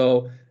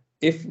 So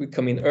if we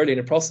come in early in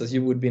the process,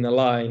 you would be in a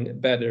line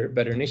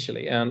better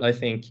initially. And I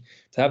think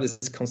to have this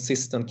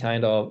consistent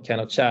kind of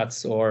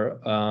chats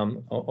or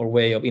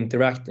way of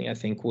interacting, I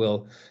think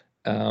will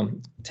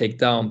take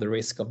down the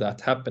risk of that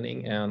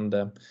happening,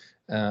 and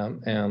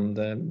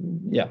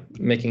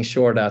making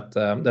sure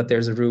that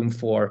there's a room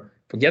for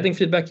getting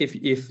feedback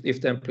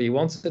if the employee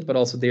wants it, but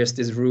also there's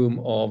this room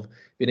of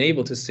being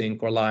able to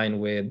sync or align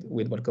with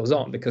what goes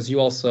on. Because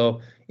you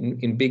also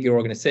in bigger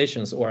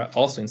organizations or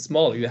also in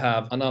smaller, you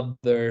have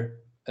another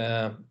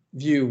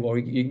view, or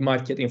you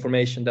might get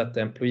information that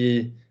the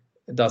employee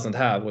doesn't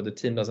have or the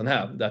team doesn't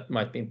have. That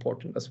might be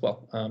important as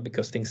well,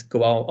 because things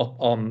go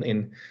on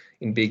in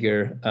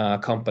bigger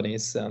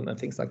companies and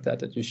things like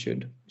that you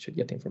should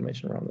get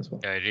information around as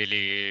well. I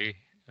really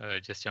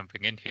just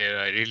jumping in here,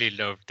 I really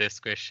loved this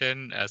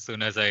question as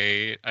soon as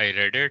I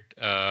read it,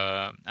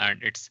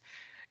 and it's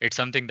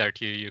something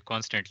that you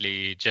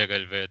constantly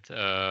juggle with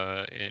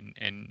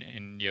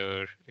in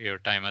your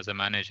time as a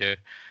manager.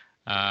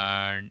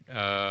 And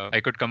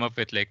I could come up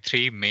with like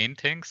 3 main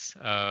things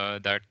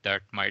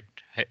that might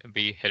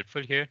be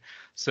helpful here.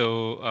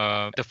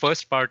 So the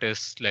first part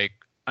is like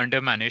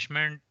under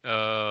management,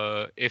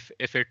 if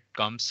it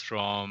comes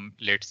from,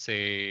 let's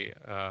say,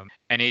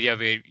 an area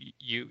where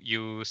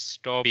you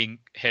stop being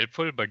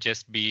helpful but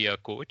just be a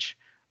coach,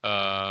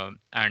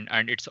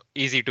 and it's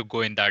easy to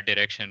go in that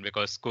direction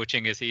because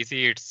coaching is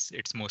easy.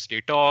 It's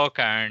mostly talk,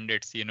 and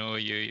it's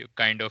you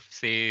kind of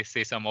say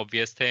some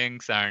obvious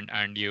things,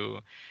 and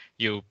you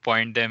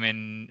point them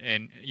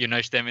and you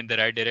nudge them in the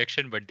right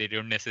direction, but they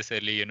don't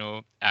necessarily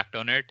act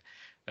on it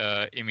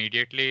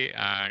immediately,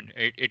 and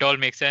it all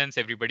makes sense.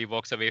 Everybody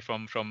walks away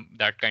from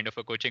that kind of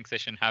a coaching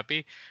session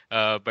happy,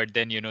 but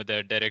then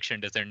the direction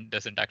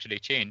doesn't actually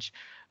change.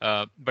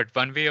 But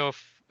one way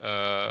of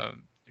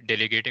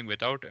delegating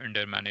without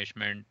under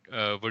management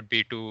would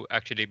be to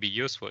actually be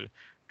useful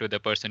to the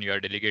person you are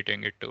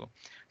delegating it to.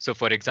 So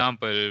for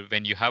example,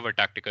 when you have a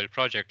tactical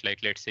project, like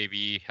let's say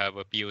we have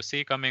a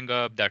POC coming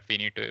up that we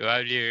need to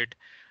evaluate,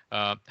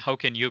 how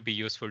can you be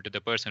useful to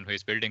the person who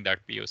is building that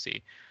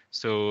POC?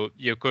 So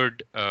you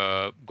could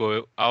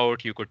go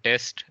out, you could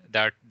test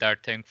that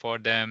thing for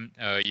them.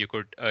 You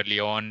could early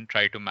on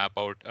try to map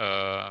out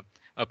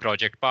a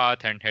project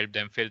path and help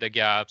them fill the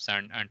gaps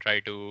and try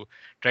to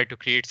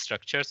create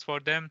structures for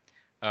them.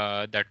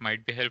 That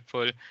might be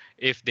helpful.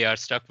 If they are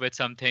stuck with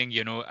something,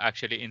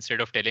 actually instead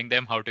of telling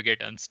them how to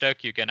get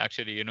unstuck, you can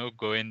actually,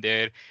 go in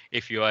there.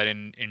 If you are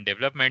in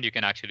development, you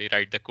can actually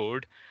write the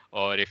code,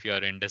 or if you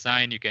are in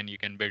design, you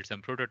can build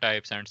some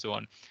prototypes and so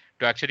on,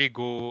 to actually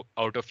go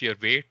out of your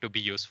way to be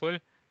useful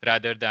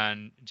rather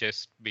than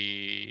just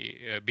be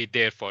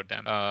there for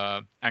them.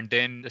 And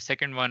then the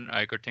second one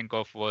I could think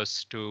of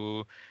was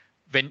to,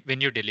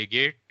 when you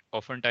delegate,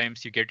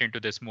 oftentimes you get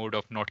into this mode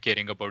of not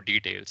caring about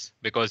details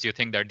because you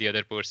think that the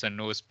other person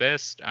knows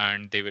best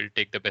and they will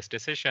take the best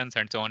decisions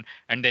and so on,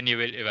 and then you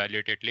will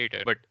evaluate it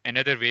later. But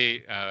another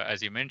way,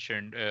 as you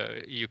mentioned,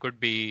 you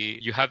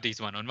have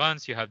these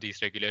one-on-ones, you have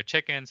these regular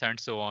check-ins and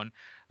so on,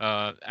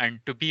 and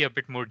to be a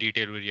bit more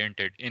detail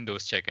oriented in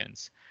those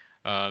check-ins.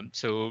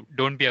 So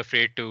don't be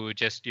afraid to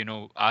just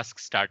ask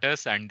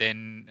status and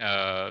then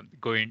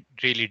go in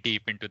really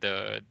deep into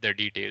the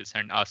details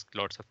and ask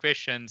lots of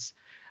questions.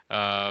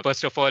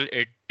 First of all,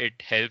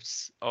 it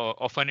helps.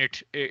 Often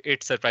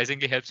it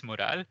surprisingly helps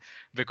morale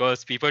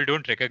because people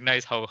don't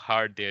recognize how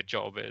hard their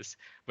job is.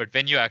 But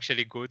when you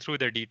actually go through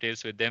the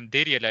details with them,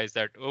 they realize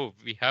that, oh,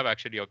 we have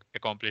actually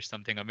accomplished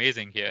something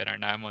amazing here,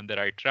 and I'm on the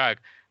right track.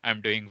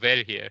 I'm doing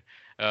well here.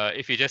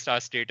 If you just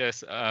ask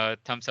status,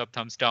 thumbs up,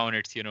 thumbs down,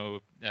 it's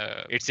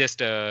it's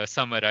just a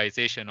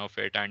summarization of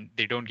it, and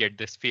they don't get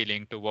this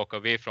feeling to walk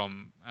away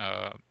from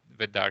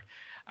with that.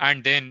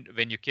 And then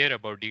when you care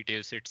about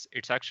details,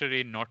 it's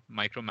actually not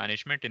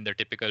micromanagement in the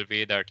typical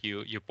way that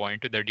you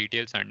point to the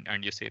details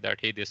and you say that,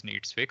 hey, this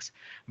needs fix,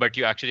 but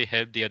you actually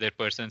help the other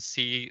person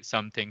see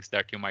some things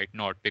that you might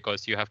not,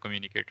 because you have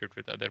communicated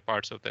with other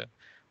parts of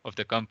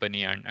the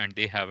company and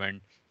they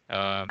haven't.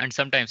 And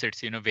sometimes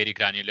it's very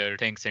granular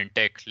things in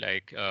tech,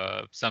 like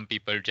some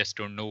people just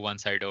don't know one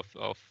side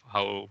of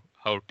how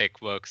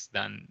tech works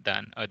than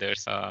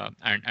others,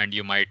 and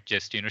you might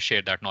just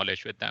share that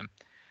knowledge with them.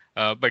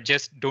 But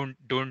just don't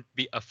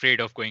be afraid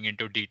of going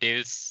into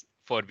details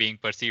for being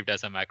perceived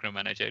as a macro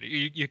manager.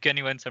 You can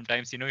even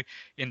sometimes,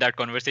 in that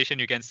conversation,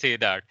 you can say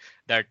that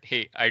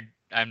hey,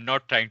 I'm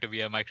not trying to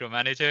be a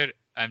micromanager.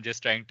 I'm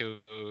just trying to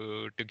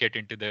get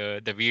into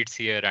the weeds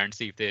here and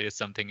see if there is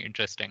something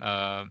interesting.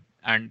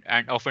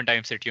 And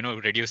oftentimes it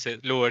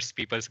lowers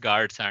people's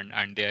guards,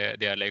 and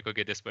they are like,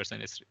 okay, this person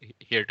is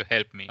here to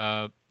help me.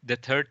 The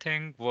third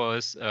thing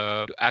was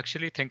to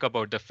actually think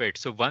about the fit.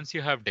 So once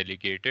you have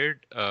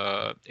delegated,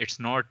 it's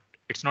not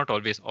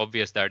always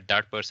obvious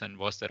that person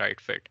was the right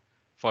fit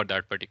for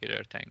that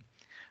particular thing.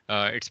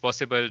 It's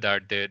possible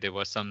that there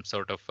was some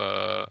sort of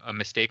a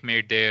mistake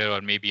made there,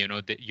 or maybe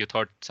you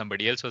thought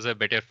somebody else was a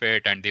better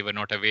fit and they were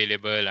not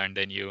available, and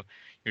then you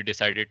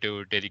decided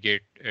to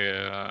delegate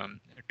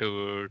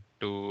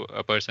to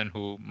a person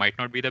who might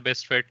not be the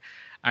best fit,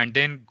 and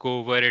then go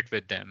over it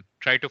with them.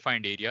 Try to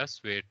find areas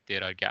where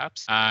there are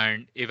gaps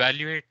and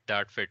evaluate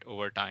that fit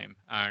over time.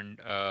 And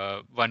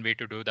one way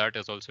to do that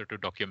is also to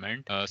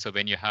document. So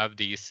when you have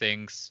these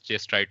things,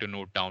 just try to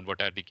note down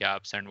what are the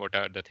gaps and what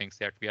are the things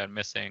that we are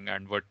missing,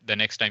 and what the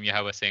next time you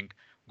have a sync,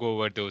 go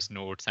over those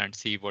notes and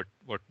see what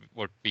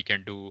we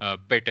can do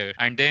better.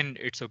 And then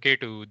it's okay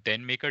to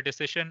then make a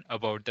decision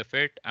about the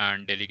fit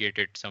and delegate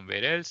it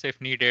somewhere else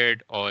if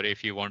needed, or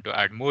if you want to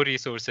add more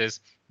resources,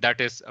 that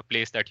is a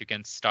place that you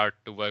can start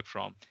to work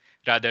from,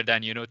 rather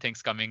than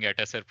things coming at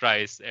a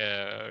surprise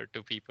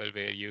to people,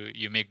 where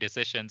you make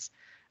decisions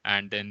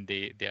and then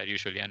they are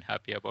usually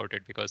unhappy about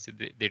it because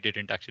they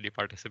didn't actually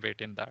participate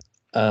in that.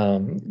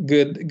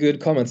 Good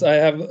comments. I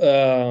have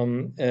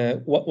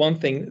one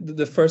thing.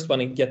 The first one,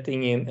 in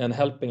getting in and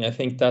helping, I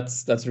think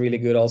that's really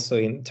good also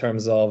in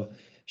terms of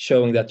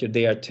showing that you're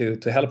there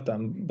to help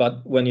them.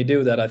 But when you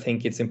do that, I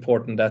think it's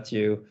important that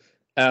you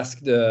ask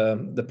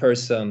the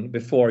person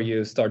before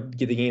you start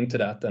getting into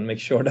that, and make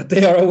sure that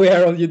they are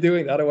aware of you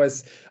doing.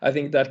 Otherwise, I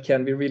think that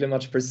can be really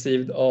much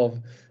perceived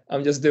of,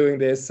 I'm just doing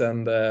this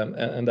and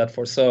that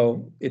for.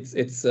 So it's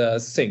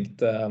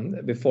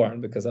synced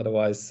beforehand, because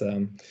otherwise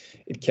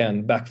it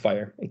can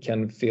backfire. It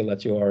can feel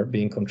that you are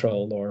being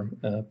controlled or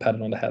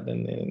patted on the head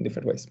in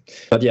different ways.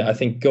 But yeah, I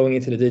think going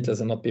into the details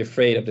and not be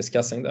afraid of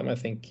discussing them, I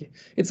think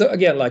it's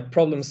again like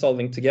problem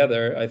solving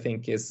together. I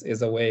think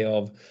is a way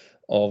of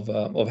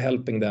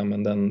helping them,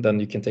 and then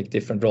you can take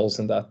different roles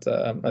in that.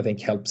 I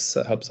think helps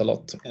a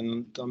lot.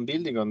 And on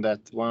building on that,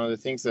 one of the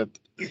things that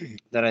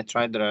I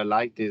tried that I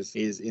liked is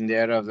in the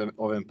area of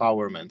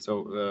empowerment.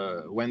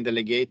 So when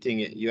delegating,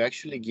 you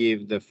actually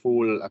give the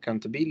full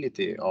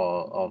accountability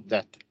of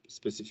that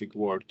specific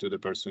work to the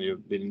person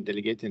you've been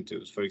delegating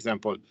to. For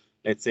example,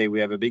 let's say we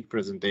have a big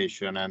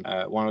presentation, and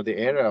one of the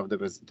area of the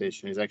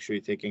presentation is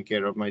actually taking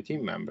care of my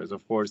team members.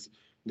 Of course,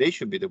 they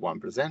should be the one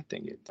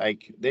presenting it.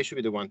 Like, they should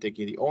be the one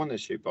taking the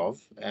ownership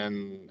of,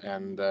 and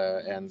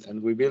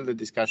we build the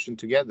discussion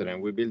together,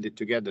 and we build it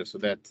together, so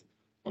that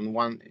on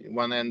one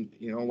end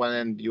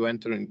you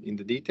enter in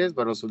the details,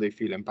 but also they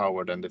feel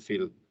empowered and they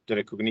feel the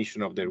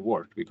recognition of their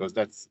work, because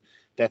that's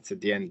at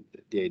the end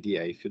the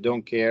idea. If you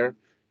don't care,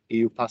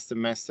 you pass the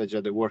message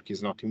that the work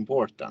is not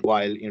important,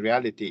 while in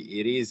reality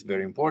it is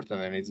very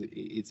important, and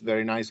it's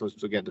very nice also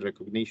to get the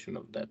recognition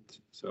of that.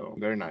 So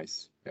very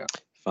nice. Yeah.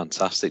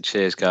 Fantastic.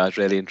 Cheers, guys.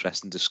 Really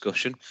interesting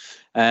discussion.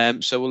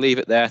 So we'll leave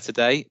it there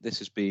today. This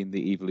has been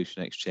the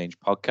Evolution Exchange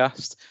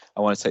podcast. I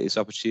want to take this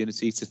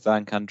opportunity to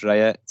thank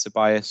Andrea,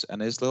 Tobias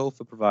and Islil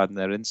for providing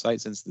their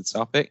insights into the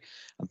topic.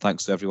 And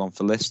thanks to everyone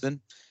for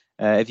listening.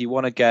 If you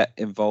want to get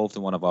involved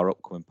in one of our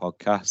upcoming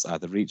podcasts,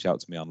 either reach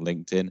out to me on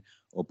LinkedIn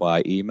or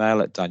by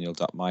email at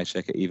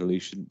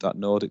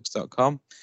daniel.mycheck@evolution.nordics.com.